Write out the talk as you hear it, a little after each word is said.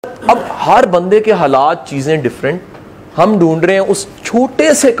अब हर बंदे के हालात, चीजें डिफरेंट। हम ढूंढ रहे हैं उस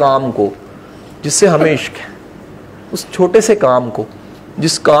छोटे से काम को जिससे हमें इश्क है, उस छोटे से काम को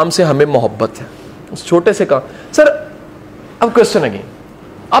जिस काम से हमें मोहब्बत है, उस छोटे से काम। सर अब क्वेश्चन अगेन,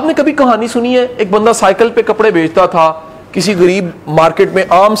 आपने कभी कहानी सुनी है एक बंदा साइकिल पे कपड़े बेचता था, किसी गरीब मार्केट में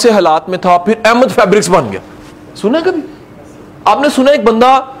आम से हालात में था, फिर अहमद फैब्रिक्स बन गया? सुना है कभी? आपने सुना एक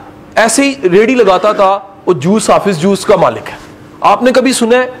बंदा ऐसे ही रेडी लगाता था, वो जूस, हाफिज जूस का मालिक है? आपने कभी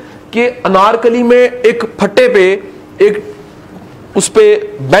सुना है कि अनारकली में एक फट्टे पे, एक उस पे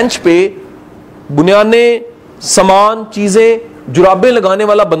बेंच पे बुनियाने सामान, चीजें, जुराबें लगाने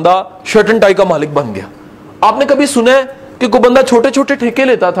वाला बंदा शर्ट एंड टाई का मालिक बन गया? आपने कभी सुना है कि कोई बंदा छोटे छोटे ठेके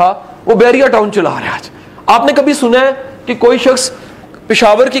लेता था, वो बैरिया टाउन चला रहा है आज? आपने कभी सुना है कि कोई शख्स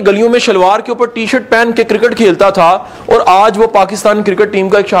पेशावर की गलियों में शलवार के ऊपर टी शर्ट पहन के क्रिकेट खेलता था और आज वो पाकिस्तान क्रिकेट टीम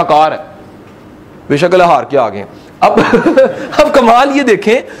का एक शाहकार है? बेशक अल्लाह हार के आ गए। अब कमाल ये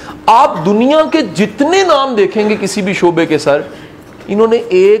देखें, आप दुनिया के जितने नाम देखेंगे किसी भी शोबे के, सर इन्होंने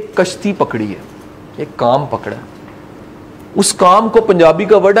एक कश्ती पकड़ी है, एक काम पकड़ा, उस काम को पंजाबी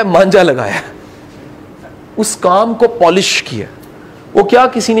का वर्ड है मांझा लगाया, उस काम को पॉलिश किया। वो क्या,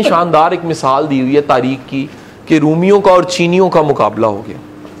 किसी ने शानदार एक मिसाल दी हुई है तारीख की कि रूमियों का और चीनियों का मुकाबला हो गया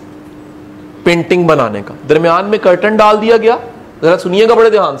पेंटिंग बनाने का, दरमियान में कर्टन डाल दिया गया। जरा सुनिएगा बड़े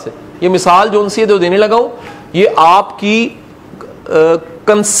ध्यान से, ये मिसाल जो उनसे जो देने लगा हूं, ये आपकी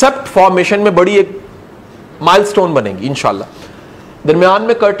कंसेप्ट फॉर्मेशन में बड़ी एक माइलस्टोन बनेगी इंशाल्लाह। दरमियान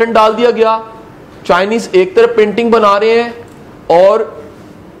में कर्टन डाल दिया गया, चाइनीज एक तरफ पेंटिंग बना रहे हैं और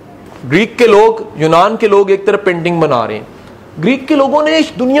ग्रीक के लोग, यूनान के लोग एक तरफ पेंटिंग बना रहे हैं। ग्रीक के लोगों ने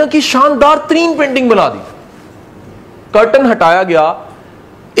दुनिया की शानदार तरीन पेंटिंग बना दी, कर्टन हटाया गया,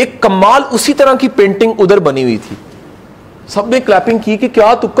 एक कमाल उसी तरह की पेंटिंग उधर बनी हुई थी। सबने क्लैपिंग की कि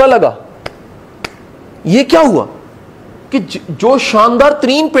क्या तुक्का लगा, ये क्या हुआ कि जो शानदार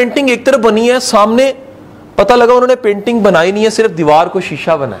तरीन पेंटिंग एक तरफ बनी है, सामने पता लगा उन्होंने पेंटिंग बनाई नहीं है, सिर्फ दीवार को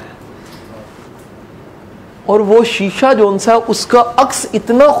शीशा बनाया, और वो शीशा जो सा उसका अक्स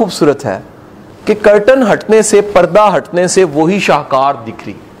इतना खूबसूरत है कि कर्टन हटने से, पर्दा हटने से वही शाहकार दिख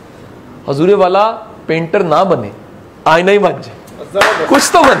रही। हजूरे वाला पेंटर ना बने, आईना ही बन जाए, कुछ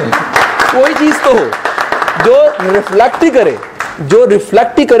तो बने, कोई चीज तो हो जो रिफ्लेक्ट ही करे, जो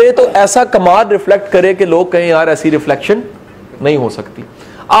रिफ्लेक्ट ही करे, तो ऐसा कमाल रिफ्लेक्ट करे कि लोग कहें यार ऐसी रिफ्लेक्शन नहीं हो सकती।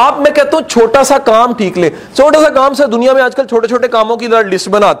 आप, मैं कहता हूं छोटा सा काम ठीक ले, छोटा सा काम से दुनिया में आजकल छोटे छोटे कामों की जरा लिस्ट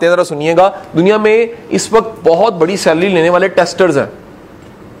बनाते हैं, जरा सुनिएगा। दुनिया में इस वक्त बहुत बड़ी सैलरी लेने वाले टेस्टर्स हैं।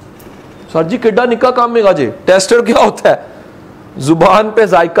 सर जी किड्डा निक्का काम में गाजे, टेस्टर क्या होता है? जुबान पे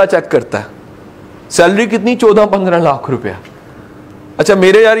जायका चेक करता है। सैलरी कितनी? 14-15 लाख रुपया। अच्छा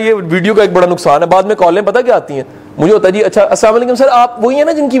मेरे यार ये वीडियो का एक बड़ा नुकसान है, बाद में कॉलें पता क्या आती हैं, मुझे होता है जी अच्छा अस्सलाम वालेकुम सर, आप वही है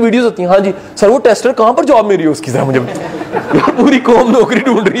ना जिनकी वीडियोस होती हैं? हाँ जी सर, वो टेस्टर कहां पर जॉब मिली है उसकी, जरा मुझे पूरी कौम नौकरी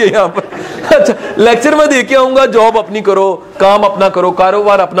ढूंढ रही है यहाँ पर। अच्छा लेक्चर में दे के आऊंगा, जॉब अपनी करो, काम अपना करो,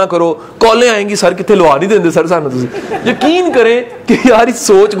 कारोबार अपना करो, कॉलें आएंगी सर कितने लवा नहीं देंगे सर सानू। यकीन करें कि यार इस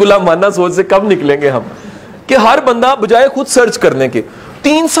सोच, गुलामाना सोच से कब निकलेंगे हम, कि हर बंदा बजाय खुद सर्च करने के।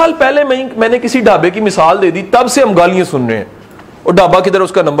 3 साल पहले मैंने किसी ढाबे की मिसाल दे दी, तब से हम गालियां सुन रहे हैं, और ढाबा किधर,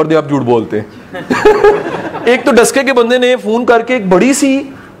 उसका नंबर दे, आप झूठ बोलते हैं। एक तो डस्के के बंदे ने फोन करके एक बड़ी सी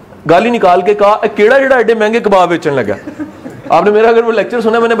गाली निकाल के कहा केड़ा जेड़ा एडे महंगे कबाब बेचने लगा। आपने मेरा अगर वो लेक्चर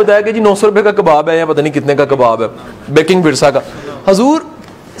सुना, मैंने बताया कि जी 900 रुपए का कबाब है या पता नहीं कितने का कबाब है, बेकिंग बिरसा का। हजूर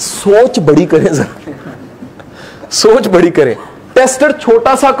सोच बड़ी करें जरा, सोच बड़ी करें। टेस्टर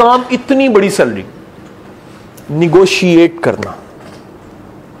छोटा सा काम, इतनी बड़ी सैलरी। निगोशिएट करना,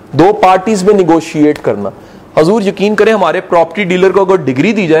 2 पार्टीज में निगोशिएट करना। हजूर यकीन करें, हमारे प्रॉपर्टी डीलर को अगर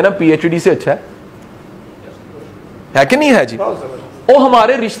डिग्री दी जाए ना, पीएचडी से अच्छा है कि नहीं है जी? ओ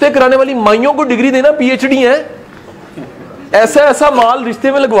हमारे रिश्ते कराने वाली माइयों को डिग्री देना पीएचडी है, ऐसा ऐसा माल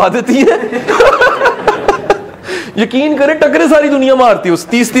रिश्ते में लगवा देती है। यकीन करें टकरे सारी दुनिया मारती है उस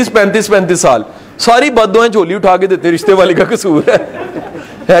 30-30, 35-35 साल, सारी बददुआएं झोली उठा के देते, रिश्ते वाले का कसूर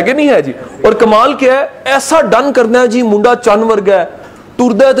है कि नहीं है जी? और कमाल क्या है, ऐसा डन करना है जी, मुंडा चन वर्गा है,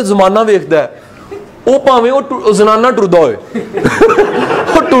 टुरदा है तो जमाना वेखदा है, ਉਹ ਭਾਵੇਂ ਉਹ ਜ਼ਨਾਨਾ ਟੁਰਦਾ ਹੋਏ,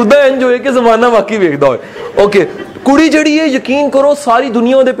 ਉਹ ਟੁਰਦਾ ਇੰਜ ਹੋਏ ਕਿ ਜ਼ਮਾਨਾ ਵਾਕਈ ਵੇਖਦਾ ਹੋਏ। ਓਕੇ, ਕੁੜੀ ਜਿਹੜੀ ਹੈ ਯਕੀਨ ਕਰੋ ਸਾਰੀ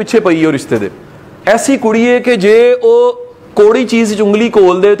ਦੁਨੀਆ ਉਹਦੇ ਪਿੱਛੇ ਪਈ ਹੈ ਰਿਸ਼ਤੇ ਦੇ। ਐਸੀ ਕੁੜੀ ਹੈ ਕਿ ਜੇ ਉਹ ਕੋੜੀ ਚੀਜ਼ 'ਚ ਉਂਗਲੀ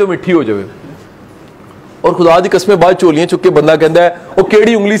ਘੋਲ ਦੇ ਤਾਂ ਮਿੱਠੀ ਹੋ ਜਾਵੇ। और खुदा दी कसमें बाद झोलियां चुक के बंदा कहता है वो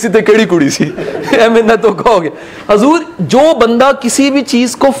केड़ी उंगली सी ते केड़ी कुड़ी सी, मेरे ना धोखा हो गया। हजूर जो बंदा किसी भी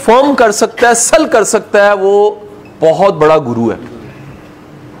चीज को फर्म कर सकता है, सल कर सकता है, वो बहुत बड़ा गुरु है,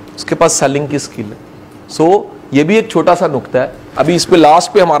 उसके पास सेलिंग की स्किल है। सो ये भी एक छोटा सा नुक्ता है। अभी इस पे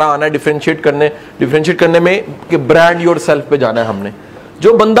लास्ट पे हमारा आना है डिफरेंशिएट करने में कि ब्रांड योर सेल्फ पे जाना है हमने।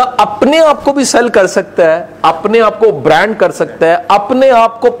 जो बंदा अपने आप को भी सेल कर सकता है, अपने आप को ब्रांड कर सकता है, अपने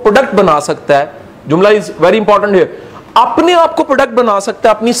आप को प्रोडक्ट बना सकता है, जुमला इज वेरी इंपॉर्टेंट है, अपने आप को प्रोडक्ट बना सकता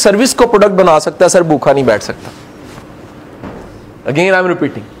है, अपनी सर्विस को प्रोडक्ट बना सकता है, सर भूखा नहीं बैठ सकता। अगेन आई एम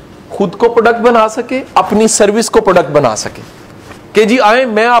रिपीटिंग, खुद को प्रोडक्ट बना सके, अपनी सर्विस को प्रोडक्ट बना सके कि जी आए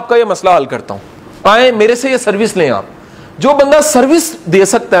मैं आपका ये मसला हल करता हूं, आए मेरे से ये सर्विस लें आप। जो बंदा सर्विस दे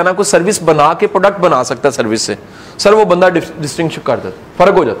सकता है ना, कोई सर्विस बना के प्रोडक्ट बना सकता है सर्विस से, सर वो बंदा डिस्टिंक्शन कर देता,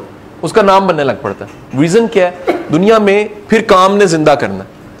 फर्क हो जाता, उसका नाम बनने लग पड़ता है। रीजन क्या है, दुनिया में फिर काम ने जिंदा करना है,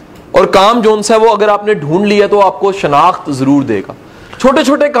 और काम जोन सा है वो अगर आपने ढूंढ लिया तो आपको शनाख्त जरूर देगा। छोटे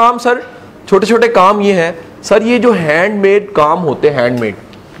छोटे काम सर, छोटे छोटे काम ये हैं सर, ये जो हैंडमेड काम होते हैं, हैंडमेड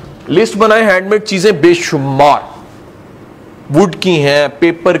लिस्ट बनाए, हैंडमेड चीजें बेशुमार, वुड की हैं,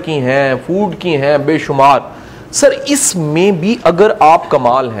 पेपर की हैं, फूड की हैं, बेशुमार। सर इसमें भी अगर आप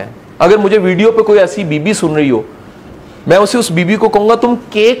कमाल हैं, अगर मुझे वीडियो पे कोई ऐसी बीबी सुन रही हो, मैं उस बीबी को कहूंगा तुम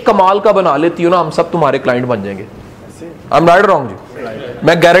केक कमाल का बना लेती हो ना, हम सब तुम्हारे क्लाइंट बन जाएंगे। आई एम राइट रॉन्ग जी?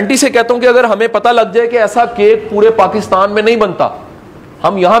 मैं गारंटी से कहता हूं कि अगर हमें पता लग जाए कि ऐसा केक पूरे पाकिस्तान में नहीं बनता,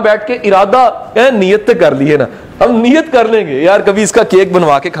 हम यहां बैठ के इरादा नियत तो कर लिए ना, हम नियत कर लेंगे यार कभी इसका केक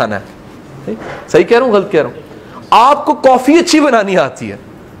बनवा के खाना है। सही कह रहा हूं, गलत कह रहा हूं? आपको कॉफी अच्छी बनानी आती है,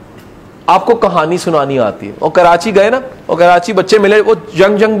 आपको कहानी सुनानी आती है। और कराची गए ना, और कराची बच्चे मिले, वो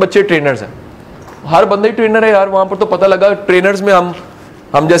यंग बच्चे ट्रेनर्स हैं, हर बंदे ही ट्रेनर है यार वहां पर। तो पता लगा ट्रेनर्स में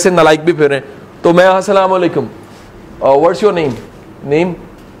हम जैसे नलाइक भी फिर हैं। तो मैं अस्सलाम वालेकुम, व्हाट्स योर नेम,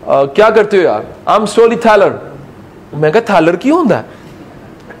 क्या करते हो यार? I am story teller. मैं कहा थैलर क्यों होता है?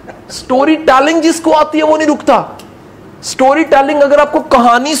 स्टोरी टेलिंग जिसको आती है वो नहीं रुकता। स्टोरी टेलिंग, अगर आपको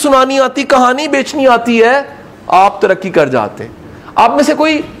कहानी सुनानी आती, कहानी बेचनी आती है, आप तरक्की कर जाते हैं। आप में से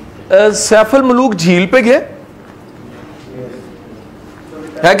कोई सैफुल मलूक झील पे गए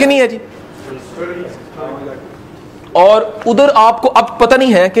है कि नहीं है जी? और उधर आपको अब पता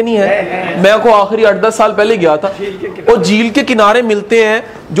नहीं है कि नहीं है, मैं को आखिरी 8-10 साल पहले गया था। और झील के किनारे मिलते हैं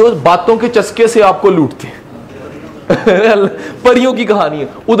जो बातों के चस्के से आपको लूटते हैं। परियों की कहानी है,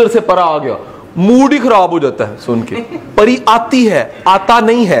 उधर से परा आ गया, मूड ही खराब हो जाता है सुन के। परी आती है, आता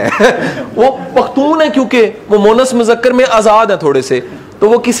नहीं है। वो पख्तून है क्योंकि वो मोनस मुजक्कर में आजाद है थोड़े से, तो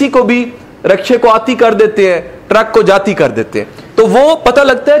वो किसी को भी रक्षे को आती कर देते हैं, ट्रक को जाती कर देते हैं। तो वो पता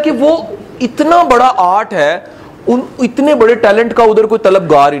लगता है कि वो इतना बड़ा आर्ट है, उन इतने बड़े टैलेंट का उधर कोई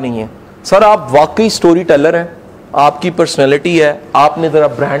तलबगार ही नहीं है। सर आप वाकई स्टोरी टेलर हैं, आपकी पर्सनैलिटी है, आपने जरा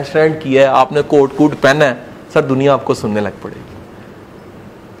ब्रांड स्टैंड किया है, आपने कोट कूट पहना है, सर दुनिया आपको सुनने लग पड़ेगी।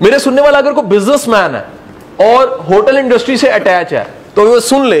 मेरे सुनने वाला अगर कोई बिजनेसमैन है और होटल इंडस्ट्री से अटैच है, तो वो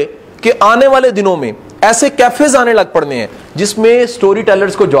सुन ले कि आने वाले दिनों में ऐसे कैफेज आने लग पड़ने हैं जिसमें स्टोरी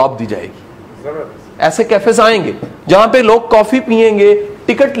टेलर्स को जॉब दी जाएगी। ऐसे कैफेज आएंगे जहां पे लोग कॉफी पिएंगे,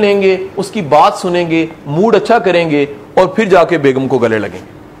 टिकट लेंगे, उसकी बात सुनेंगे, मूड अच्छा करेंगे, और फिर जाके बेगम को गले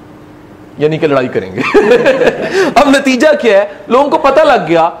लगेंगे, यानी कि लड़ाई करेंगे। अब नतीजा क्या है, लोगों को पता लग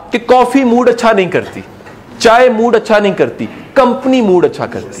गया कि कॉफी मूड अच्छा नहीं करती, चाय मूड अच्छा नहीं करती, कंपनी मूड अच्छा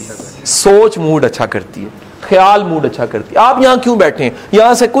करती है, सोच मूड अच्छा करती है, ख्याल मूड अच्छा करती है। आप यहां क्यों बैठे हैं?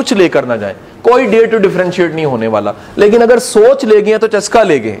 यहां से कुछ लेकर ना जाएं, कोई डे टू डिफरेंशिएट नहीं होने वाला। लेकिन अगर सोच ले गए तो चस्का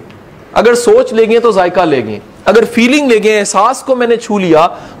ले गए, अगर सोच ले गए तो जायका ले गए, अगर फीलिंग ले गए, एहसास को मैंने छू लिया,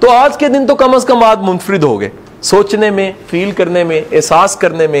 तो आज के दिन तो कम से कम आप मुनफरिद हो गए। सोचने में, फील करने में, एहसास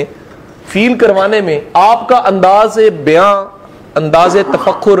करने में, फील करवाने में आपका अंदाज बयां, अंदाज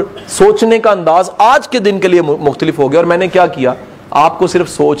तफक्कुर, सोचने का अंदाज आज के दिन के लिए मुख्तलिफ हो गया। और मैंने क्या किया, आपको सिर्फ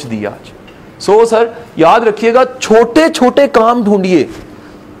सोच दी आज। सो सर याद रखिएगा, छोटे छोटे काम ढूंढिए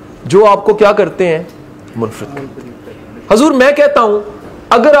जो आपको क्या करते हैं, मुनफरिद। हजूर मैं कहता हूं,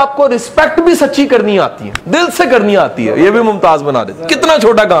 अगर आपको रिस्पेक्ट भी सच्ची करनी आती है, दिल से करनी आती है, यह भी मुमताज बना देती है। कितना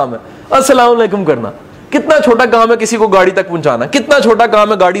छोटा काम है अस्सलाम वालेकुम करना, कितना छोटा काम है किसी को गाड़ी तक पहुंचाना, कितना छोटा काम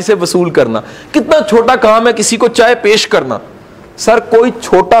है गाड़ी से वसूल करना, कितना छोटा काम है किसी को चाय पेश करना। सर कोई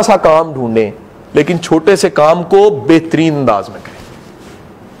छोटा सा काम ढूंढे, लेकिन छोटे से काम को बेहतरीन अंदाज में करें।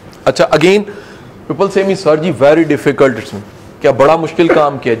 अच्छा, अगेन पीपल से मी सर जी वेरी डिफिकल्ट, इसमें क्या बड़ा मुश्किल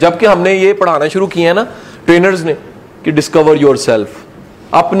काम किया। जबकि हमने ये पढ़ाना शुरू किया है ना ट्रेनर्स ने कि डिस्कवर योरसेल्फ,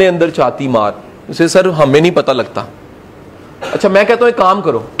 अपने अंदर छाती मार। उसे सर हमें नहीं पता लगता। अच्छा मैं कहता हूं एक काम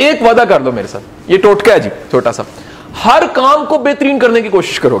करो, एक वादा कर लो मेरे साथ, ये टोटका है जी छोटा सा, हर काम को बेहतरीन करने की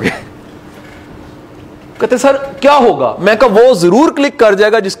कोशिश करोगे। कहते सर क्या होगा? मैं कहा वो जरूर क्लिक कर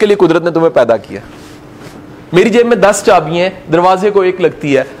जाएगा जिसके लिए कुदरत ने तुम्हें पैदा किया। मेरी जेब में 10 चाबियां हैं, दरवाजे को एक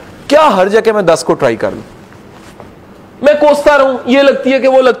लगती है, क्या हर जगह मैं 10 को ट्राई कर लूं? मैं कोसता रहूं, ये लगती है कि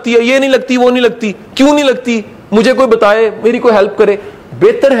वो लगती है, ये नहीं लगती, वो नहीं लगती, क्यों नहीं लगती, मुझे कोई बताए, मेरी कोई हेल्प करे।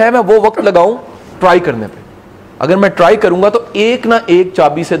 बेहतर है मैं वो वक्त लगाऊं ट्राई करने पे। अगर मैं ट्राई करूंगा तो एक ना एक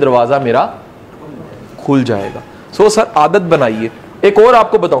चाबी से दरवाजा मेरा खुल जाएगा। सो सर आदत बनाइए, एक और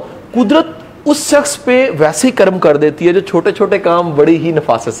आपको बताऊं, कुदरत उस शख्स पे वैसे ही कर्म कर देती है जो छोटे छोटे काम बड़ी ही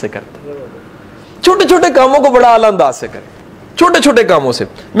नफासत से करता है, छोटे छोटे कामों को बड़ा आला अंदाज से करे, छोटे छोटे कामों से।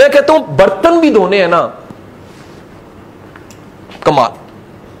 मैं कहता हूं बर्तन भी धोने हैं ना, कमाल,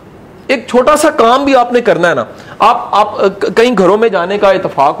 एक छोटा सा काम भी आपने करना है ना। आप कहीं घरों में जाने का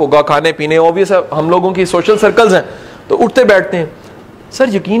इत्तेफाक होगा, खाने पीने, ऑब्वियस हम लोगों की सोशल सर्कल्स हैं तो उठते बैठते हैं। सर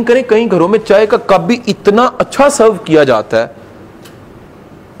यकीन करें कई घरों में चाय का कप भी इतना अच्छा सर्व किया जाता है,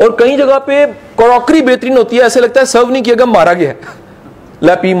 और कई जगह पे क्रॉकरी बेहतरीन होती है, ऐसे लगता है सर्व नहीं किया गया, मारा गया है।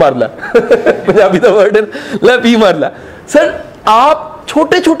 ला पी मार ला पंजाबी का वर्ड है, ला पी मार ला। सर आप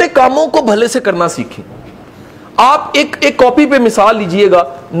छोटे छोटे कामों को भले से करना सीखें। आप एक कॉपी पे मिसाल लीजिएगा,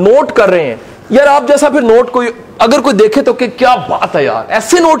 नोट कर रहे हैं यार, आप जैसा फिर नोट कोई अगर कोई देखे तो कि क्या बात है यार,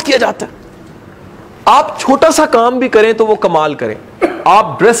 ऐसे नोट किया जाता है। आप छोटा सा काम भी करें तो वो कमाल करें,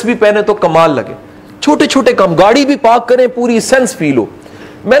 आप ड्रेस भी पहने तो कमाल लगे, छोटे छोटे काम, गाड़ी भी पार्क करें पूरी सेंस फील हो।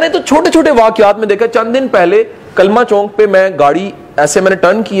 मैंने तो छोटे छोटे वाकयात में देखा, चंद दिन पहले कलमा चौक पे मैं गाड़ी ऐसे मैंने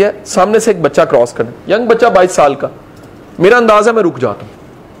टर्न किया है, सामने से एक बच्चा क्रॉस कर, यंग बच्चा 22 साल का, मेरा अंदाजा मैं रुक जाता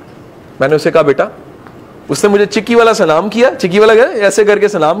हूं। मैंने उसे कहा बेटा, उसने मुझे चिक्की वाला सलाम किया, चिक्की वाला गया ऐसे करके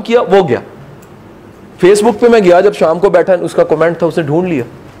सलाम किया, वो गया। फेसबुक पे मैं गया जब शाम को बैठा, उसका कमेंट था, उसने ढूंढ लिया।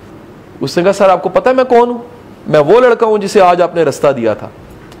 उसने कहा सर आपको पता है मैं कौन हूं? मैं वो लड़का हूं जिसे आज आपने रास्ता दिया था।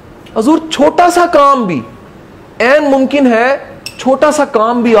 हजूर छोटा सा काम भी ऐन मुमकिन है, छोटा सा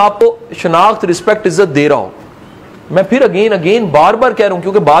काम भी आपको शनाख्त, रिस्पेक्ट, इज्जत दे रहा हो। मैं फिर अगेन बार बार कह रहा हूं,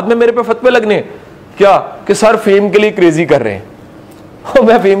 क्योंकि बाद में मेरे पे फतवे लगने क्या कि सर फेम के लिए क्रेजी कर रहे हैं।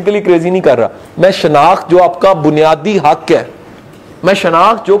 मैं फेम के लिए क्रेजी नहीं कर रहा, मैं शनाख्त जो आपका बुनियादी हक है, मैं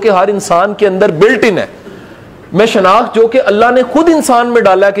शनाख्त जो कि हर इंसान के अंदर बिल्ट इन है, मैं शनाख्त जो कि अल्लाह ने खुद इंसान में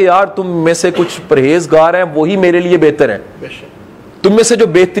डाला कि यार तुम में से कुछ परहेजगार हैं वही मेरे लिए बेहतर हैं, तुम में से जो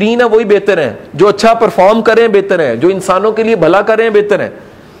बेहतरीन है वही बेहतर है, जो अच्छा परफॉर्म करें बेहतर है, जो इंसानों के लिए भला करें बेहतर है।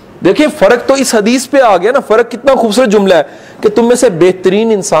 देखिए फर्क तो इस हदीस पे आ गया ना, फर्क कितना खूबसूरत जुमला है कि तुम में से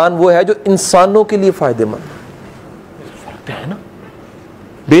बेहतरीन इंसान वो है जो इंसानों के लिए फायदेमंद है ना।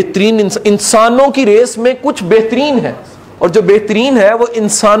 बेहतरीन इंसानों की रेस में कुछ बेहतरीन है, और जो बेहतरीन है वो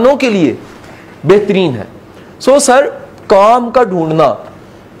इंसानों के लिए बेहतरीन है। सो सर काम का ढूंढना,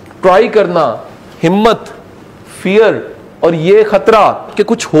 ट्राई करना, हिम्मत, फियर और ये खतरा कि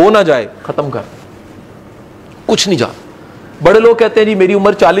कुछ हो ना जाए खत्म कर, कुछ नहीं जा। बड़े लोग कहते हैं जी मेरी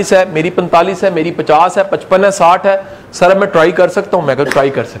उम्र 40 है, मेरी 45 है, मेरी 50 है, 55 है, 60 है, सर मैं ट्राई कर सकता हूं। मैं कहता ट्राई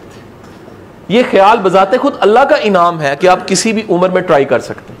कर सकते, ये ख्याल बजाते खुद अल्लाह का इनाम है कि आप किसी भी उम्र में ट्राई कर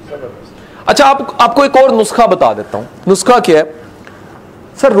सकते हैं। अच्छा आपको एक और नुस्खा बता देता हूं। नुस्खा क्या है?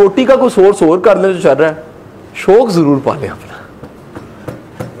 सर रोटी का कोई सोर्स और कर ले जो चल रहा है, शौक जरूर पाले अपना,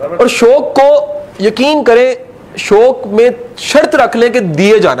 और शौक को यकीन करें, शौक में शर्त रख लें कि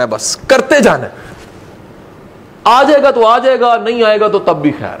दिए जाना है, बस करते जाना है। आ जाएगा तो आ जाएगा, नहीं आएगा तो तब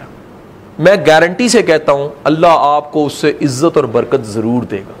भी खैर है। मैं गारंटी से कहता हूं अल्लाह आपको उससे इज्जत और बरकत जरूर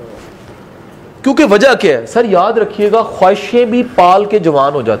देगा। क्योंकि वजह क्या है सर, याद रखिएगा, ख्वाहिशें भी पाल के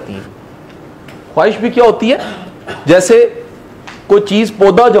जवान हो जाती हैं। ख्वाहिश भी क्या होती है, जैसे कोई चीज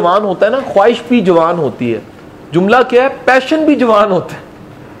पौधा जवान होता है ना, ख्वाहिश भी जवान होती है। जुमला क्या है, पैशन भी जवान होता है,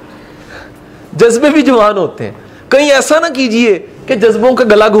 जज्बे भी जवान होते हैं। कहीं ऐसा ना कीजिए कि जज्बों का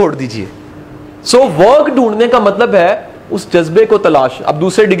गला घोट दीजिए। सो वर्क ढूंढने का मतलब है उस जज्बे को तलाश। अब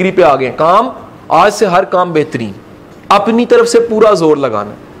दूसरे डिग्री पे आ गए, काम आज से हर काम बेहतरीन, अपनी तरफ से पूरा जोर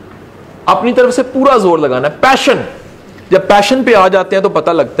लगाना, अपनी तरफ से पूरा जोर लगाना। पैशन, जब पैशन पे आ जाते हैं तो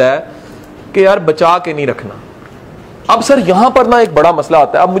पता लगता है कि यार बचा के नहीं रखना। अब सर यहां पर ना एक बड़ा मसला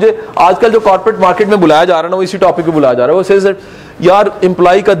आता है। अब मुझे आजकल जो कॉर्पोरेट मार्केट में बुलाया जा रहा है ना, वो इसी टॉपिक पे बुलाया जा रहा है। वो सर यार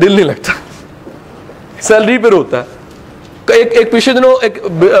एम्प्लॉय का दिल नहीं लगता, सैलरी पे होता है। एक पिछले दिनों एक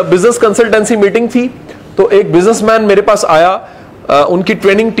बिजनेस कंसल्टेंसी मीटिंग थी, तो एक बिजनेसमैन मेरे पास आया, उनकी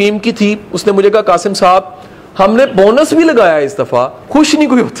ट्रेनिंग टीम की थी। उसने मुझे कहा कासिम साहब हमने बोनस भी लगाया इस दफा, खुश नहीं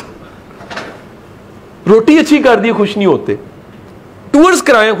कोई होता, रोटी अच्छी कर दी खुश नहीं होते, टूर्स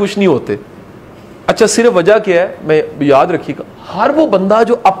कराए खुश नहीं होते। अच्छा सिर्फ वजह क्या है, मैं याद रखिएगा, हर वो बंदा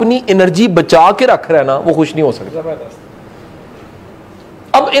जो अपनी एनर्जी बचा के रख रहा है ना, वो खुश नहीं हो सकता।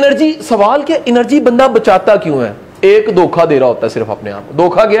 अब एनर्जी, सवाल क्या, एनर्जी बंदा बचाता क्यों है? एक धोखा दे रहा होता है सिर्फ अपने आप को।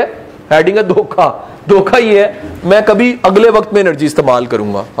 धोखा क्या है? हेडिंग है धोखा। धोखा ये है मैं कभी अगले वक्त में एनर्जी इस्तेमाल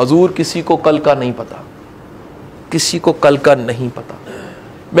करूंगा। हजूर किसी को कल का नहीं पता, किसी को कल का नहीं पता।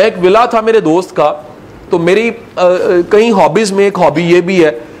 मैं एक विला था मेरे दोस्त का, तो मेरी कई हॉबीज में एक हॉबी ये भी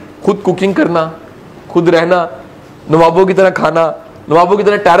है, खुद कुकिंग करना, खुद रहना, नवाबों की तरह खाना, नवाबों की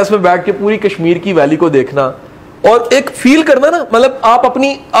तरह टेरेस में बैठ के पूरी कश्मीर की वैली को देखना, और एक फील करना ना, मतलब आप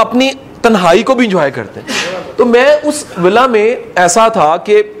अपनी तन्हाई को भी इंजॉय करते हैं। तो मैं उस विला में ऐसा था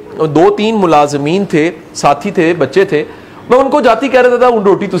कि 2-3 मुलाजमीन थे, साथी थे, बच्चे थे, मैं उनको जाती कह रहा था उन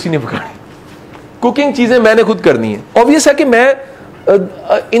रोटी तुसी नहीं पकानी, कुकिंग चीजें मैंने खुद करनी है। ऑब्वियस है कि मैं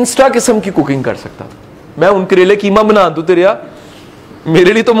इंस्टा किस्म की कुकिंग कर सकता, मैं उन करेले कीमा बना दूं तेरे यार,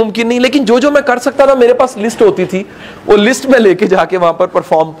 मेरे लिए तो मुमकिन नहीं, लेकिन जो जो मैं कर सकता था मेरे पास लिस्ट होती थी, वो लिस्ट में लेके जाके वहां पर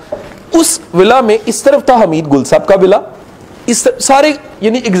परफॉर्म। उस विला में इस तरफ था हमीद गुल साहब का विला, इस सारे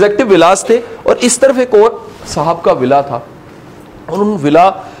यानी एग्जेक्टिव विलास थे, और इस तरफ एक और साहब का विला था, और उन विला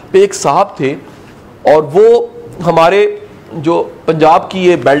पे एक साहब थे, और वो हमारे जो पंजाब की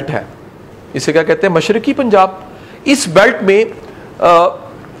ये बेल्ट है, इसे क्या कहते हैं, मशरकी पंजाब, इस बेल्ट में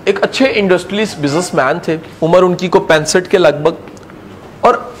एक अच्छे इंडस्ट्रियलिस्ट बिजनेसमैन थे, उम्र उनकी को 65 के लगभग,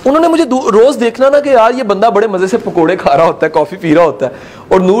 और उन्होंने मुझे रोज देखना ना कि यार ये बंदा बड़े मजे से पकोड़े खा रहा होता है, कॉफी पी रहा होता है,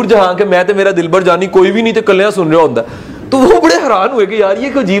 और नूर जहां के मैं तो मेरा दिलबर जानी कोई भी नहीं थे कलियां सुन रहा होता है। तो वो बड़े हैरान हुए कि यार ये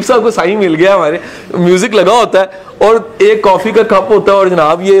कोई अजीब सा को साई मिल गया, हमारे म्यूजिक लगा होता है और एक कॉफी का कप होता है, और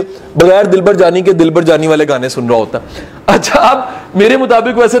जनाब ये बगैर दिलबर जानी के दिलबर जानी वाले गाने सुन रहा होता है। अच्छा, अब मेरे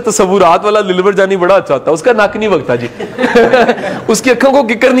मुताबिक वैसे तसव्वुरात वाला दिलबर जानी बड़ा अच्छा होता है, उसका नाक नहीं बगता जी उसकी अक्खों को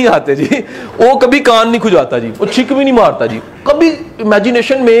किक्कर नहीं आते जी, वो कभी कान नहीं खुजाता जी, वो छिक भी नहीं मारता जी, कभी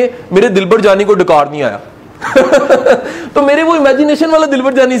इमेजिनेशन में मेरे दिलबर जानी को डकार नहीं आया तो मेरे वो इमेजिनेशन वाला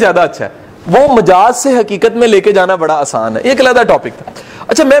दिलबर जानी ज्यादा अच्छा है, वो मजाज से हकीकत में लेके जाना बड़ा आसान है, एक अलग टॉपिक था।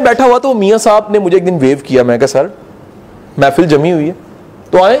 अच्छा, मैं बैठा हुआ तो मियाँ साहब ने मुझे एक दिन वेव किया, मैं कहा सर महफिल जमी हुई है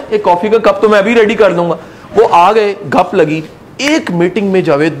तो आए, एक कॉफी का कप तो मैं अभी रेडी कर दूंगा। वो आ गए, गप लगी, एक मीटिंग में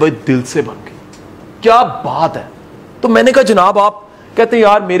जावेद भाई दिल से बन गई, क्या बात है। तो मैंने कहा जनाब आप, कहते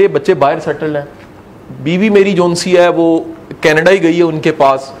यार मेरे बच्चे बाहर सेटल हैं, बीवी मेरी जोन सी है वो कनाडा ही गई है उनके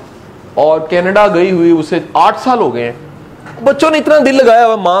पास, और कनाडा गई हुई उसे 8 साल हो गए हैं, बच्चों ने इतना दिल लगाया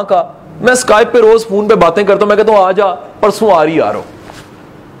हुआ माँ का, मैं स्काइप पे रोज फोन पे बातें करता हूं, मैं कहता हूं आ जा परसों आ रही यारो।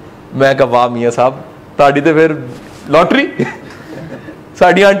 मैं कहा वाह मियां साहब ताड़ी तो फिर लॉटरी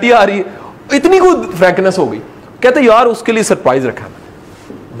साड़ी आंटी आ रही है, इतनी को फ्रैंकनेस हो गई। कहते यार उसके लिए सरप्राइज रखा।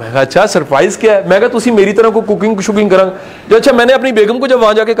 मैं कहा अच्छा सरप्राइज क्या है। मैं कहा तुसी मेरी तरह को कुकिंग शुकिंग करा जो। अच्छा, मैंने अपनी बेगम को जब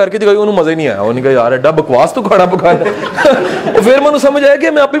वहां जाके करके दिखाई उन्होंने मजा ही नहीं आया, उन्होंने कहा यार एडा बकवास तो खाना पकाना और फिर मैंने समझ आया कि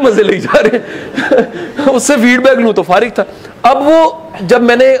मैं आप ही मजे ले जा रहे उससे फीडबैक लूं तो फारिग था। अब वो जब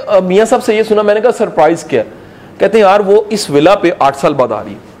मैंने मियाँ साहब से ये सुना, मैंने कहा सरप्राइज क्या। कहते हैं यार वो इस विला पे 8 साल बाद आ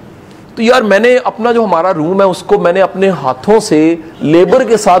रही है। तो यार मैंने अपना जो हमारा रूम है उसको मैंने अपने हाथों से लेबर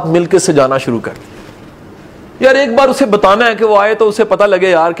के साथ मिलकर सजाना शुरू कर दिया। यार एक बार उसे बताना है कि वो आए तो उसे पता लगे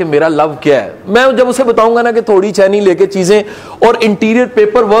यार कि मेरा लव क्या है। मैं जब उसे बताऊंगा ना कि थोड़ी चैनी लेके चीजें और इंटीरियर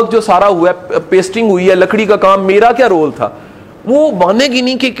पेपर वर्क जो सारा हुआ है, पेस्टिंग हुई है, लकड़ी का काम, मेरा क्या रोल था, वो मानेगी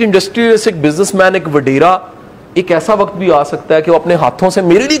नहीं कि एक इंडस्ट्रियलिस्ट, एक बिजनेसमैन, एक वडेरा, एक ऐसा वक्त भी आ सकता है कि वो अपने हाथों से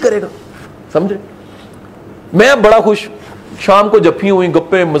मेरे लिए करेगा। समझे? मैं बड़ा खुश, शाम को जफ्फी हुई,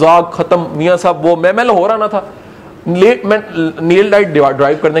 गप्पे मजाक खत्म। मियाँ साहब वो मैं लाहौर आना था, लेट मैं नेल लाइट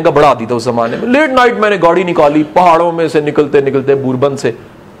ड्राइव करने का बड़ा आदी था उस जमाने में। लेट नाइट मैंने गाड़ी निकाली पहाड़ों में से निकलते निकलते बूरबन से,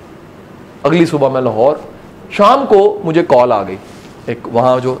 अगली सुबह मैं लाहौर। शाम को मुझे कॉल आ गई, एक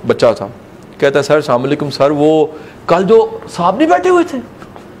वहां जो बच्चा था कहता है सर अस्सलाम वालेकुम सर, वो कल जो साहब नहीं बैठे हुए थे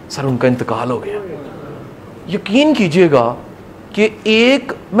सर उनका इंतकाल हो गया। यकीन कीजिएगा कि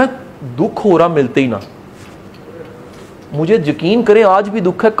एक मैं दुख हो रहा मिलते ही ना, मुझे यकीन करें आज भी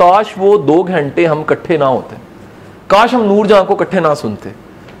दुख है। काश वो 2 घंटे हम इकट्ठे ना होते, काश हम नूर जहां को इकट्ठे ना सुनते,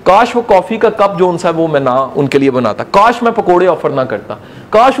 काश वो कॉफी का कप जो उनसा वो मैं ना उनके लिए बनाता, काश मैं पकोड़े ऑफर ना करता,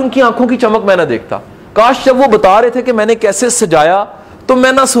 काश उनकी आंखों की चमक मैं ना देखता, काश जब वो बता रहे थे कि मैंने कैसे सजाया तो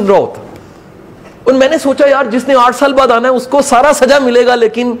मैं ना सुन रहा होता। और मैंने सोचा यार जिसने 8 साल बाद आना है उसको सारा सजा मिलेगा,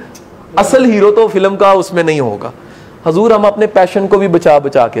 लेकिन असल हीरो तो फिल्म का उसमें नहीं होगा। हजूर हम अपने पैशन को भी बचा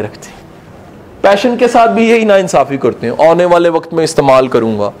बचा के रखते हैं, पैशन के साथ भी यही नाइंसाफी करते हैं। आने वाले वक्त में इस्तेमाल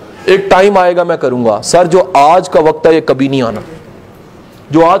करूंगा, एक टाइम आएगा मैं करूंगा। सर जो आज का वक्त है ये कभी नहीं आना,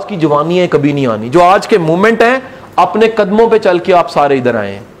 जो आज की जवानी है कभी नहीं आनी, जो आज के मोमेंट है अपने कदमों पे चल के आप सारे इधर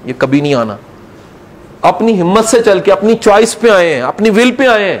आए हैं, ये कभी नहीं आना। अपनी हिम्मत से चल के अपनी चॉइस पे आए हैं, अपनी विल पे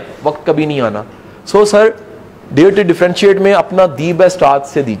आए हैं, वक्त कभी नहीं आना। So sir dare to differentiate में अपना दी बेस्ट आज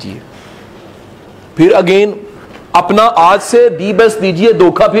से दीजिए, फिर अगेन अपना आज से दी बेस्ट दीजिए।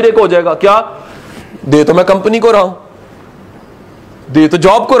 धोखा फिर एक हो जाएगा, क्या दे तो मैं कंपनी को रहा हूं, दे तो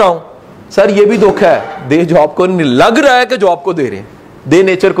जॉब को रहा हूं। सर ये भी धोखा है, दे जॉब को नहीं, लग रहा है कि जॉब को दे रहे हैं, दे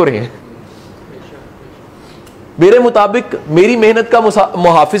नेचर को रहे हैं। मेरे मुताबिक मेरी मेहनत का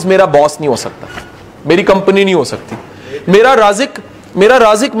मुहाफिज मेरा बॉस नहीं हो सकता, मेरी कंपनी नहीं हो सकती, मेरा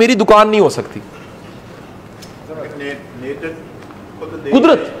राजिक मेरी दुकान नहीं हो सकती।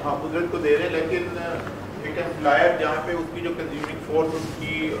 कुदरत को दे रहे, लेकिन एक एम्प्लॉयर जहाँ पे उसकी जो कंज्यूमिंग फोर्स,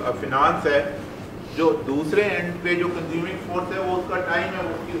 उसकी फिनांस है, जो दूसरे एंड पे जो कंज्यूमिंग फोर्स है वो उसका टाइम है, वो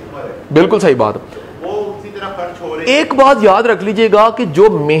उसकी उम्र है। बिल्कुल सही बात, वो उसी तरह खर्च हो रही है। एक बात याद रख लीजिएगा कि जो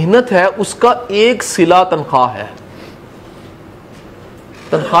मेहनत है उसका एक सिला तनख्वाह है,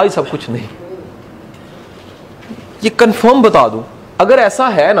 तनख्वाह ही सब कुछ नहीं। ये कंफर्म बता दूं, अगर ऐसा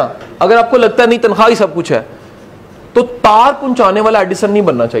है ना, अगर आपको लगता है नहीं तनख्वाह ही सब कुछ है, तो तार पहुंचाने वाला एडिसन नहीं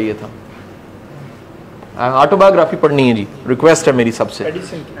बनना चाहिए था। ऑटोबायोग्राफी पढ़नी है जी, रिक्वेस्ट है मेरी सबसे,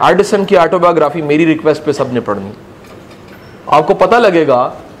 एडिसन की ऑटोबायोग्राफी मेरी रिक्वेस्ट पे सबने पढ़नी। आपको पता लगेगा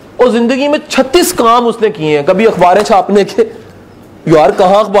और जिंदगी में 36 काम उसने किए हैं। कभी अखबारें छापने के, यार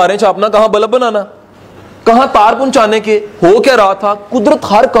कहां अखबारें छापना, कहां बल्ब बनाना, कहां तार पहुंचाने के, हो क्या रहा था, कुदरत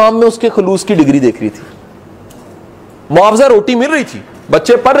हर काम में उसके खलूस की डिग्री देख रही थी। मुआवजा रोटी मिल रही थी,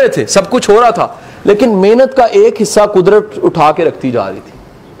 बच्चे पढ़ रहे थे, सब कुछ हो रहा था, लेकिन मेहनत का एक हिस्सा कुदरत उठा के रखती जा रही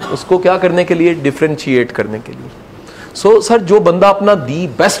थी। उसको क्या करने के लिए, डिफरेंशिएट करने के लिए। सर जो बंदा अपना दी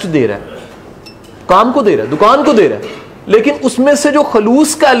बेस्ट दे रहा है, काम को दे रहा है, दुकान को दे रहा है, लेकिन उसमें से जो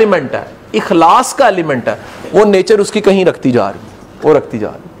खलूस का एलिमेंट है, इखलास का एलिमेंट है, वो नेचर उसकी कहीं रखती जा रही है, वो रखती जा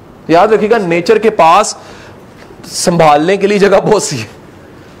रही है। याद रखिएगा, नेचर के पास संभालने के लिए जगह बहुत सी है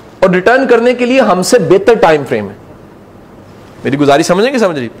और रिटर्न करने के लिए हमसे बेहतर टाइम फ्रेम है। मेरी गुजारिश समझेंगे,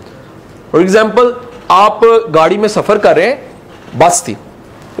 समझ रही। फॉर एग्जाम्पल, आप गाड़ी में सफर कर रहे हैं, बस थी,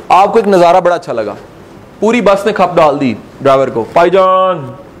 आपको एक नजारा बड़ा अच्छा लगा, पूरी बस ने खप डाल दी ड्राइवर को, भाईजान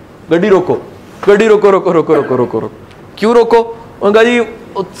गड्डी रोको, गड्डी रोको, रोको रोको रोको रोको रोको। क्यों रोको? उनका जी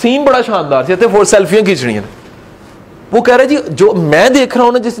सीन बड़ा शानदार से, फोर सेल्फियां खींचनी है। वो कह रहे जी जो मैं देख रहा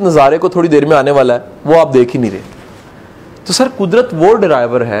हूं ना, जिस नजारे को थोड़ी देर में आने वाला है, वो आप देख ही नहीं रहे। तो सर कुदरत वो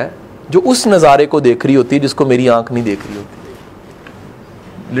ड्राइवर है जो उस नजारे को देख रही होती है जिसको मेरी आंख नहीं देख रही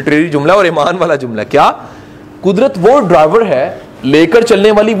होती। लिटरेरी जुमला और ईमान वाला जुमला। क्या? कुदरत वो ड्राइवर है, लेकर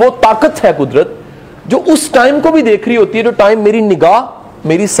चलने वाली वो ताकत है कुदरत, जो उस टाइम को भी देख रही होती है जो टाइम मेरी निगाह,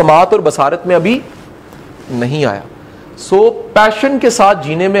 मेरी समात और बसारत में अभी नहीं आया। सो पैशन के साथ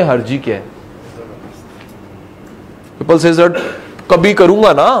जीने में हर्जी क्या है? पीपल से सर कभी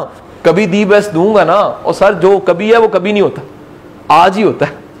करूंगा ना, कभी दी बेस्ट दूंगा ना, और सर जो कभी है वो कभी नहीं होता, आज ही होता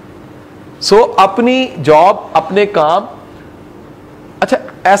है। सो अपनी जॉब, अपने काम। अच्छा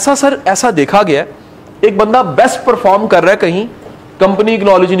ऐसा सर, ऐसा देखा गया, एक बंदा बेस्ट परफॉर्म कर रहा है कहीं, कंपनी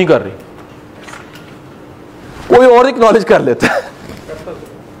एक्नॉलेज ही नहीं कर रही, कोई और एक्नॉलेज कर लेता है।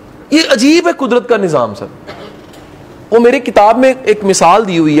 ये अजीब है कुदरत का निजाम सर। वो मेरी किताब में एक मिसाल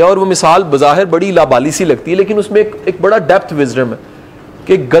दी हुई है, और वो मिसाल बज़ाहिर बड़ी लाबाली सी लगती है, लेकिन उसमें एक बड़ा डेप्थ विजडम है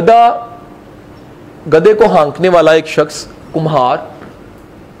कि गधे को हाँकने वाला एक शख्स, कुम्हार,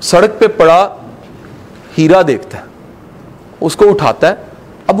 सड़क पे पड़ा हीरा देखता है, उसको उठाता है।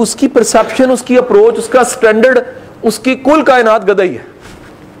 अब उसकी परसेप्शन, उसकी अप्रोच, उसका स्टैंडर्ड, उसकी कुल कायनात गधा ही है,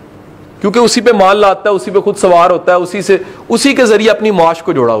 क्योंकि उसी पे माल लाता है, उसी पे खुद सवार होता है, उसी के जरिए अपनी माश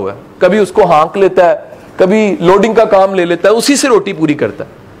को जोड़ा हुआ है। कभी उसको हाँक लेता है, कभी लोडिंग का काम ले लेता है, उसी से रोटी पूरी करता है।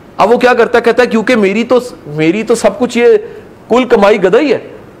 अब वो क्या करता है, कहता है क्योंकि मेरी तो सब कुछ ये कुल कमाई गधा ही है,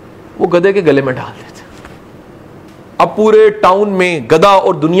 वो गधे के गले में डाल देते। अब पूरे टाउन में गधा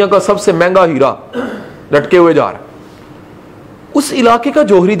और दुनिया का सबसे महंगा हीरा लटके हुए जा रहा है। उस इलाके का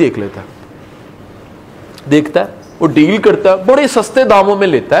जौहरी देख लेता है, देखता है, वो डील करता है, बड़े सस्ते दामों में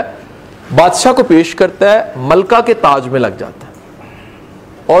लेता है, बादशाह को पेश करता है, मलका के ताज में लग जाता है।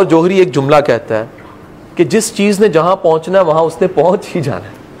 और जौहरी एक जुमला कहता है कि जिस चीज ने जहां पहुंचना है वहां उसने पहुंच ही जाना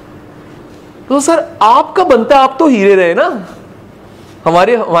है। तो सर आपका बनता है, आप तो हीरे रहे ना।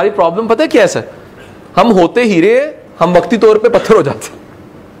 हमारी प्रॉब्लम पता है क्या है सर? हम होते हीरे, हम वक्ती तौर पे पत्थर हो जाते।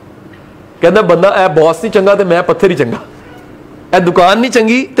 कहना बंदा ए बॉस नहीं चंगा तो मैं पत्थर ही चंगा, ए दुकान नहीं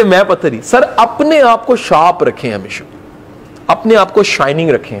चंगी तो मैं पत्थर ही। सर अपने आप को शार्प रखें हमेशा, अपने आप को शाइनिंग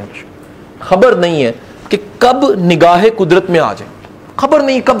रखें हमेशा। खबर नहीं है कि कब निगाहे कुदरत में आ जाए, खबर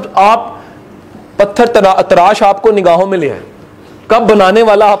नहीं कब आप पत्थर तराश आपको निगाहों में ले आए, कब बनाने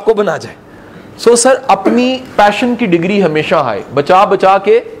वाला आपको बना जाए। सो सर अपनी पैशन की डिग्री हमेशा हाई, बचा बचा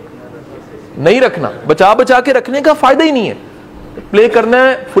के नहीं रखना, बचा बचा के रखने का फायदा ही नहीं है। प्ले करना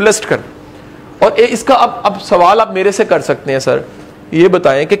है, फुलेस्ट करना। और इसका अब सवाल आप मेरे से कर सकते हैं, सर ये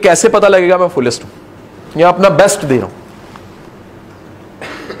बताएं कि कैसे पता लगेगा मैं फुलेस्ट हूं या अपना बेस्ट दे रहा हूं?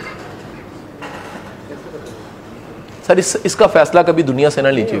 सर इसका फैसला कभी दुनिया से ना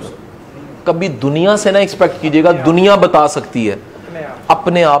लीजिएगा, कभी दुनिया से ना एक्सपेक्ट कीजिएगा, दुनिया बता सकती है,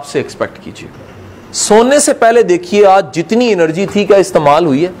 अपने आप से एक्सपेक्ट कीजिएगा। सोने से पहले देखिए आज जितनी एनर्जी थी क्या इस्तेमाल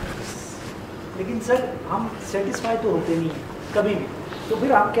हुई है? लेकिन सर हम सेटिस्फाई तो होते नहीं कभी भी, तो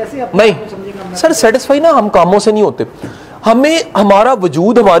फिर आप कैसे नहीं सर सेटिस्फाई ना हम कामों से नहीं होते, हमें हमारा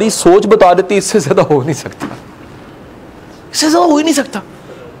वजूद, हमारी सोच बता देती इससे ज्यादा हो नहीं सकता, इससे ज्यादा हो ही नहीं सकता।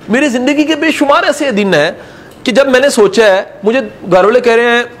 मेरी जिंदगी के बेशुमार ऐसे दिन है कि जब मैंने सोचा है, मुझे घर वाले कह रहे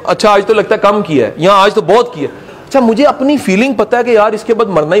हैं अच्छा आज तो लगता है कम किया है, या आज तो बहुत किया। अच्छा मुझे अपनी फीलिंग पता है कि यार इसके बाद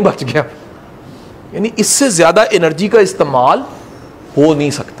मरना ही बच गया, यानी इससे ज्यादा एनर्जी का इस्तेमाल हो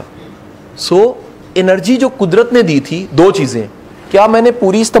नहीं सकता। सो एनर्जी जो कुदरत ने दी थी, दो चीजें, क्या मैंने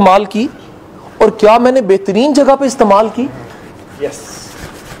पूरी इस्तेमाल की और क्या मैंने बेहतरीन जगह पे इस्तेमाल की? Yes,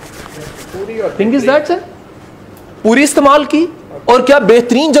 think is that sir, पूरी इस्तेमाल की और क्या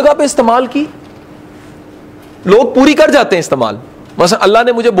बेहतरीन जगह पे इस्तेमाल की? लोग पूरी कर जाते हैं इस्तेमाल। मसलन अल्लाह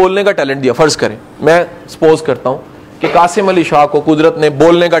ने मुझे बोलने का टैलेंट दिया, फर्ज करें मैं सपोज करता हूं कि कासिम अली शाह को कुदरत ने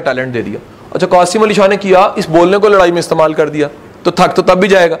बोलने का टैलेंट दे दिया। अच्छा, कासिम अली शाह ने किया, इस बोलने को लड़ाई में इस्तेमाल कर दिया तो थक तो तब भी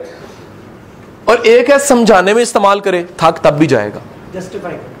जाएगा, और एक है समझाने में इस्तेमाल करे, थक तब भी जाएगा।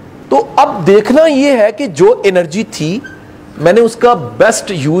 जस्टिफाई। तो अब देखना यह है कि जो एनर्जी थी मैंने उसका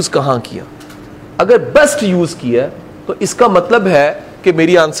बेस्ट यूज कहां किया। अगर बेस्ट यूज किया तो इसका मतलब है कि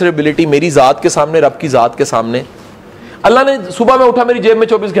मेरी आंसरेबिलिटी मेरी जात के सामने, रब की जात के सामने। अल्लाह ने सुबह में उठा, मेरी जेब में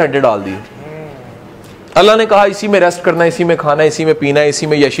 24 घंटे डाल दिए। अल्लाह ने कहा इसी में रेस्ट करना है, इसी में खाना है, इसी में पीना है, इसी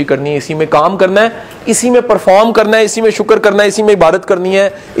में यशी करनी है, इसी में काम करना है, इसी में परफॉर्म करना है, इसी में शुक्र करना है, इसी में इबादत करनी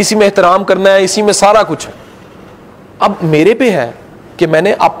है, इसी में एहतराम करना है, इसी में सारा कुछ है। अब मेरे पे है कि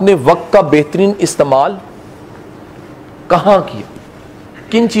मैंने अपने वक्त का बेहतरीन इस्तेमाल कहां किया,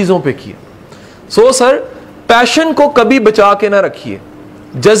 किन चीजों पे किया। सो सर, पैशन को कभी बचा के ना रखिए,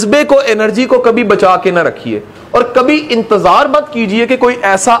 जज्बे को, एनर्जी को कभी बचा के ना रखिए, और कभी इंतजार मत कीजिए कि कोई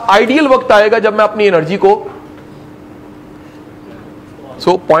ऐसा आइडियल वक्त आएगा जब मैं अपनी एनर्जी को।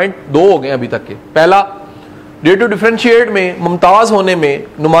 सो पॉइंट 2 हो गए अभी तक के। पहला, डे टू डिफरेंशिएट में, मुमताज होने में,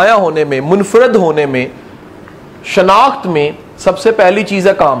 नुमाया होने में, मुनफरद होने में, शनाख्त में सबसे पहली चीज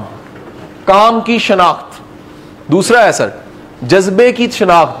है काम, काम की शनाख्त। दूसरा है सर जज्बे की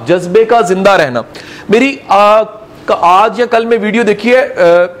शनाख्त, जज्बे का जिंदा रहना। मेरी आज या कल में वीडियो देखिए,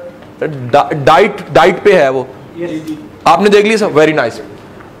 डाइट पे है वो, आपने देख लिया सर, वेरी नाइस।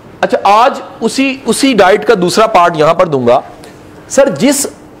 अच्छा, आज उसी डाइट का दूसरा पार्ट यहां पर दूंगा। सर, जिस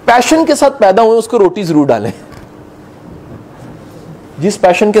पैशन के साथ पैदा हुए उसको रोटी जरूर डालें। जिस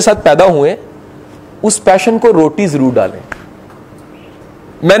पैशन के साथ पैदा हुए उस पैशन को रोटी जरूर डालें।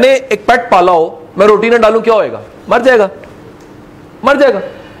 मैंने एक पेट पाला हो, मैं रोटी ना डालूं क्या होएगा? मर जाएगा, मर जाएगा।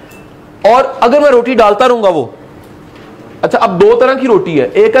 और अगर मैं रोटी डालता रहूंगा वो, अच्छा, अब 2 तरह की रोटी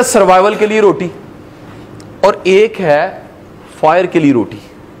है, एक है सर्वाइवल के लिए रोटी और एक है फायर के लिए रोटी।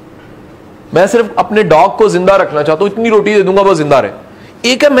 मैं सिर्फ अपने डॉग को जिंदा रखना चाहता हूं, इतनी रोटी दे दूंगा वो जिंदा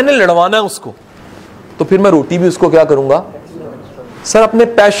रहे। एक है मैंने लड़वाना है उसको, तो फिर मैं रोटी भी उसको क्या करूंगा? सर, अपने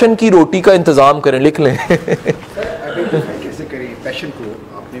पैशन की रोटी का इंतजाम करें, लिख लें। कैसे करें पैशन को,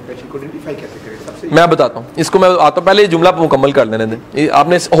 अपने पैशन को आइडेंटिफाई कैसे करें? सबसे मैं बताता हूं इसको, मैं आता हूं, पहले जुमला मुकम्मल कर लेने दें,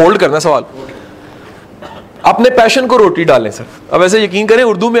 आपने होल्ड करना सवाल। अपने पैशन को रोटी डालें सर। अब ऐसे यकीन करें,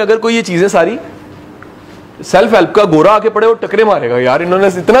 उर्दू में अगर कोई ये चीजें सारी, सेल्फ हेल्प का गोरा आके पड़े और टकरे मारेगा, यार इन्होंने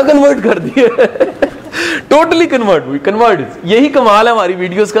इतना कन्वर्ट कर दिया। टोटली कन्वर्ट हुई, कन्वर्ट। यही कमाल है हमारी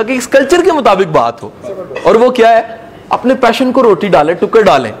वीडियोस का कि इस कल्चर के मुताबिक बात हो। और वो क्या है? अपने पैशन को रोटी डालें, टुकड़े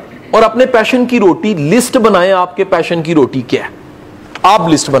डालें, और अपने पैशन की रोटी लिस्ट बनाएं। आपके पैशन की रोटी क्या है, आप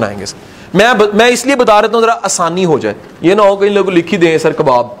लिस्ट बनाएंगे सर। मैं इसलिए बता रहा हूं जरा आसानी हो जाए, ये ना हो कहीं लोग लिख ही दें सर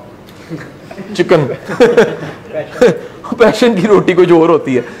कबाब, चिकन। पैशन की रोटी कुछ और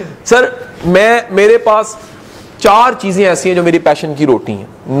होती है सर। मेरे पास 4 चीजें ऐसी हैं जो मेरी पैशन की रोटी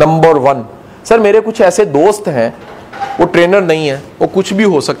हैं। नंबर 1 सर, मेरे कुछ ऐसे दोस्त हैं, वो ट्रेनर नहीं है, वो कुछ भी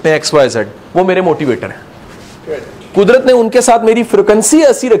हो सकते हैं, XYZ, वो मेरे मोटिवेटर हैं। कुदरत ने उनके साथ मेरी फ्रिक्वेंसी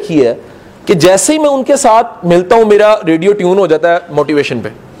ऐसी रखी है कि जैसे ही मैं उनके साथ मिलता हूं मेरा रेडियो ट्यून हो जाता है मोटिवेशन पे,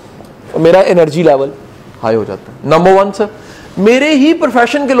 और मेरा एनर्जी लेवल हाई हो जाता है। नंबर 1 सर, मेरे ही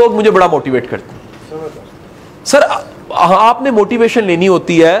प्रोफेशन के लोग मुझे बड़ा मोटिवेट करते हैं सर। आपने मोटिवेशन लेनी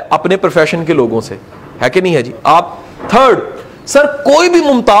होती है अपने प्रोफेशन के लोगों से, है कि नहीं है जी? आप 3rd सर, कोई भी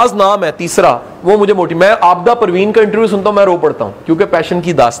मुमताज नाम है, तीसरा वो मुझे मैं आपदा परवीन का इंटरव्यू सुनता हूं, मैं रो पड़ता हूं, क्योंकि पैशन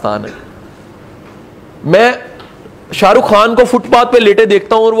की दास्तान है। मैं शाहरुख खान को फुटपाथ पे लेटे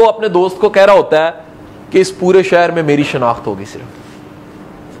देखता हूं और वो अपने दोस्त को कह रहा होता है कि इस पूरे शहर में मेरी शनाख्त होगी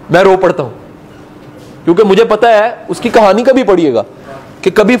सिर्फ। मैं रो पड़ता हूं क्योंकि मुझे पता है, उसकी कहानी कभी पढ़िएगा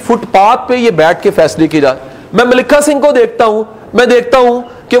कि कभी फुटपाथ पे ये बैठ के फैसले किए जा। मैं मलिका सिंह को देखता हूं, मैं देखता हूं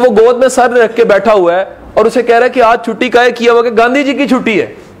कि वो गोद में सर रख के बैठा हुआ है और उसे कह रहा है कि आज छुट्टी काहे किया हुआ? कि गांधी जी की छुट्टी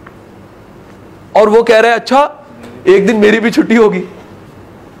है। और वो कह रहा है अच्छा एक दिन मेरी भी छुट्टी होगी।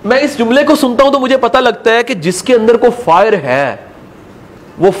 मैं इस जुमले को सुनता हूं तो मुझे पता लगता है कि जिसके अंदर को फायर है,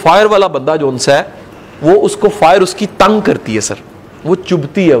 वो फायर वाला बंदा जो उनसे है, वो उसको फायर उसकी तंग करती है सर, वो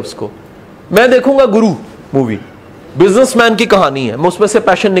चुभती है उसको। मैं देखूंगा गुरु मूवी, बिजनेसमैन की कहानी है, मैं उसमें से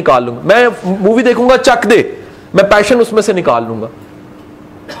पैशन निकाल लूंगा। मैं मूवी देखूंगा चक दे, मैं पैशन उसमें से निकाल लूंगा।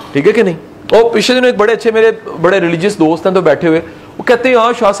 ठीक है कि नहीं? और पिछले दिनों एक बड़े अच्छे मेरे बड़े रिलीजियस दोस्त हैं तो बैठे हुए, वो कहते हैं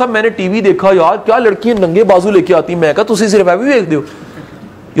यार शाह साहब मैंने टीवी देखा, यार क्या लड़कियां नंगे बाजू लेके आती। मैं कहा तुसी सिर्फ भी देख दो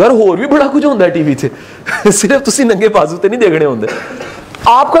यार, होर भी बड़ा कुछ होता है टीवी से, सिर्फ तुसी नंगे बाजू तो नहीं देखने होंगे।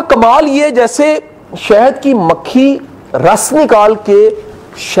 आपका कमाल ये जैसे शहद की मक्खी रस निकाल के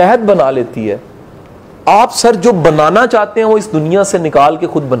शहद बना लेती है। आप सर जो बनाना चाहते हैं वो इस दुनिया से निकाल के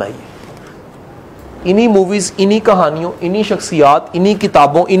खुद बनाइए। इन्हीं मूवीज, इन्हीं कहानियों, इन्हीं शख्सियात, इन्हीं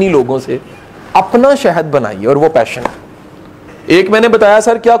किताबों, इन्हीं लोगों से अपना शहद बनाइए, और वो पैशन है। एक मैंने बताया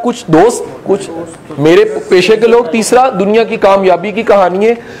सर, क्या कुछ दोस्त, कुछ मेरे पेशे के लोग, तीसरा दुनिया की कामयाबी की कहानी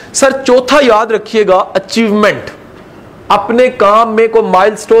है सर, चौथा याद रखिएगा अचीवमेंट, अपने काम में कोई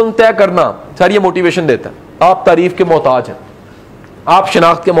माइलस्टोन तय करना। सर ये मोटिवेशन देता है। आप तारीफ के मोहताज हैं, आप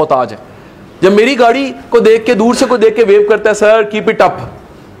शनाख्त के मोहताज हैं। जब मेरी गाड़ी को देख के, दूर से कोई देख के वेव करता है, सर कीप इट अप,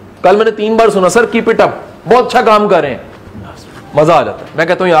 कल मैंने 3 बार सुना सर कीप इट अप, बहुत अच्छा काम कर रहे हैं, मजा आ जाता है। मैं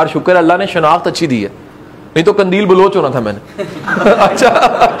कहता हूं यार शुक्र अल्लाह ने शनाख्त अच्छी दी है, नहीं तो कंदील बलोच होना था मैंने। अच्छा,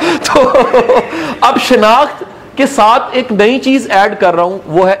 तो अब शनाख्त के साथ एक नई चीज ऐड कर रहा हूं,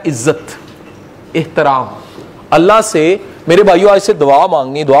 वो है इज्जत, एहतराम। अल्लाह से मेरे भाइयों आज से दुआ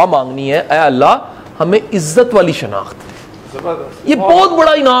मांगनी है, ऐ अल्लाह हमें इज्जत वाली शनाख्त। ये बहुत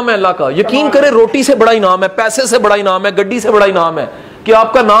बड़ा इनाम है अल्लाह का, यकीन करें, रोटी से बड़ा इनाम है, पैसे से बड़ा इनाम है, गड्डी से बड़ा इनाम है कि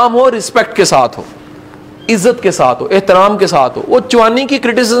आपका नाम हो रिस्पेक्ट के साथ हो, इज्जत के साथ हो, एहतराम के साथ हो। वो चवानी की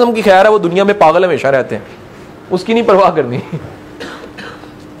क्रिटिसिज्म की खैर है, वो दुनिया में पागल हमेशा रहते हैं, उसकी नहीं परवाह करनी।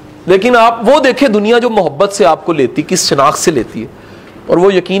 लेकिन आप वो देखें दुनिया जो मोहब्बत से आपको लेती, किस शनाख्त से लेती है, और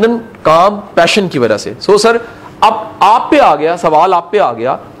वो यकीनन काम पैशन की वजह से। सो सर अब आप पे आ गया सवाल, आप पे आ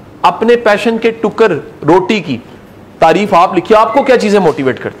गया, अपने पैशन के टुकर रोटी की तारीफ आप लिखिए। आपको क्या चीजें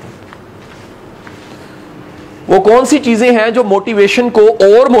मोटिवेट करती हैं? वो कौन सी चीजें हैं जो मोटिवेशन को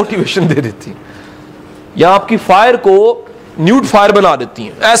और मोटिवेशन दे देती हैं, या आपकी फायर को न्यूड फायर बना देती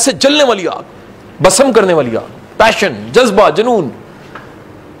हैं, ऐसे जलने वाली आग, बसम करने वाली आग, पैशन, जज्बा, जुनून।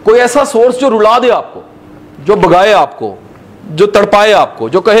 कोई ऐसा सोर्स जो रुला दे आपको, जो भगाए आपको, जो तड़पाए आपको,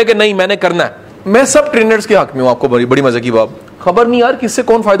 जो कहे कि नहीं मैंने करना है। मैं सब ट्रेनर्स के हक में हूं, आपको बड़ी बड़ी मजे की बात, खबर नहीं यार किससे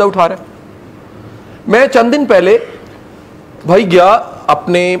कौन फायदा उठा रहा है। मैं चंद दिन पहले भाई गया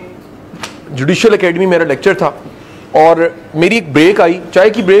अपने जुडिशियल एकेडमी, मेरा लेक्चर था, और मेरी एक ब्रेक आई, चाय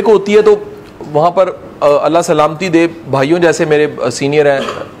की ब्रेक होती है, तो वहाँ पर अल्लाह सलामती दे भाइयों जैसे मेरे सीनियर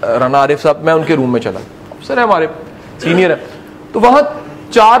हैं राना आरिफ साहब, मैं उनके रूम में चला, सर है हमारे सीनियर है, तो वहाँ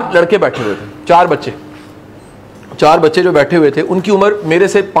 4 लड़के बैठे हुए थे, 4 बच्चे जो बैठे हुए थे, उनकी उम्र मेरे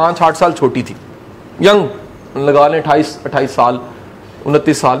से 5-8 साल छोटी थी, यंग लगा लें 28 साल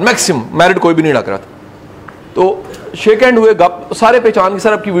 29 साल मैक्सिमम, मैरिड कोई भी नहीं लग रहा था। तो शेक हैंड हुए, गप, सारे पहचान के,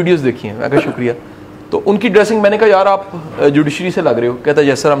 सर आपकी वीडियोस देखी हैं, मैं कहा शुक्रिया। तो उनकी ड्रेसिंग, मैंने कहा यार आप जुडिशरी से लग रहे हो, कहता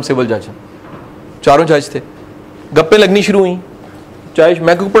यस सर हम सिविल जज हैं। चारों जज थे, गप्पे लगनी शुरू हुई, चाहे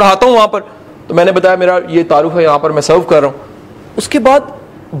मैं क्योंकि पढ़ाता हूँ वहाँ पर, तो मैंने बताया मेरा ये तारुफ है, यहाँ पर मैं सर्व कर रहा हूँ। उसके बाद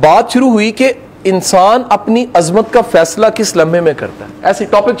बात शुरू हुई कि इंसान अपनी अजमत का फैसला किस लम्हे में करता है, ऐसे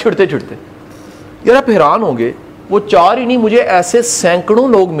टॉपिक छिड़ते छिड़ते यार आप हैरान होंगे, वो 4 ही नहीं, मुझे ऐसे सैकड़ों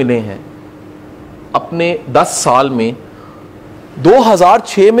लोग मिले हैं अपने 10 साल में।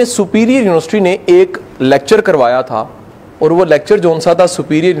 2006 में सुपीरियर यूनिवर्सिटी ने एक लेक्चर करवाया था, और वो लेक्चर जो सा था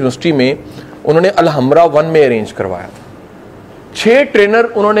सुपीरियर यूनिवर्सिटी में उन्होंने अलहमरा 1 में अरेंज करवाया था। 6 ट्रेनर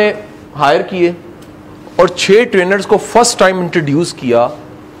उन्होंने हायर किए, और 6 ट्रेनर्स को फर्स्ट टाइम इंट्रोड्यूस किया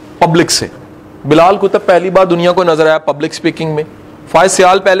पब्लिक से। बिलाल कुतुब पहली बार दुनिया को नजर आया पब्लिक स्पीकिंग में, फायज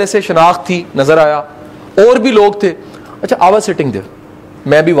सियाल पहले से शनाख्त थी, नजर आया, और भी लोग थे। अच्छा आई वाज सिटिंग देयर,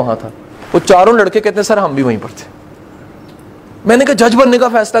 मैं भी वहां था। वो 4 लड़के कहते हैं सर हम भी वहीं पर थे। मैंने कहा जज बनने का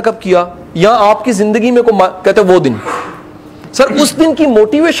फैसला कब किया, या आपकी जिंदगी में को कहते वो दिन। सर उस दिन की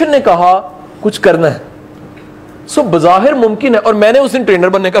मोटिवेशन ने कहा कुछ करना है, सो बज़ाहिर मुमकिन है। और मैंने उस दिन ट्रेनर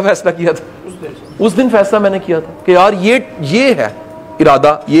बनने का फैसला किया था, उस दिन फैसला मैंने किया था कि यार ये है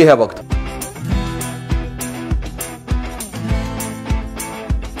इरादा, ये है वक्त।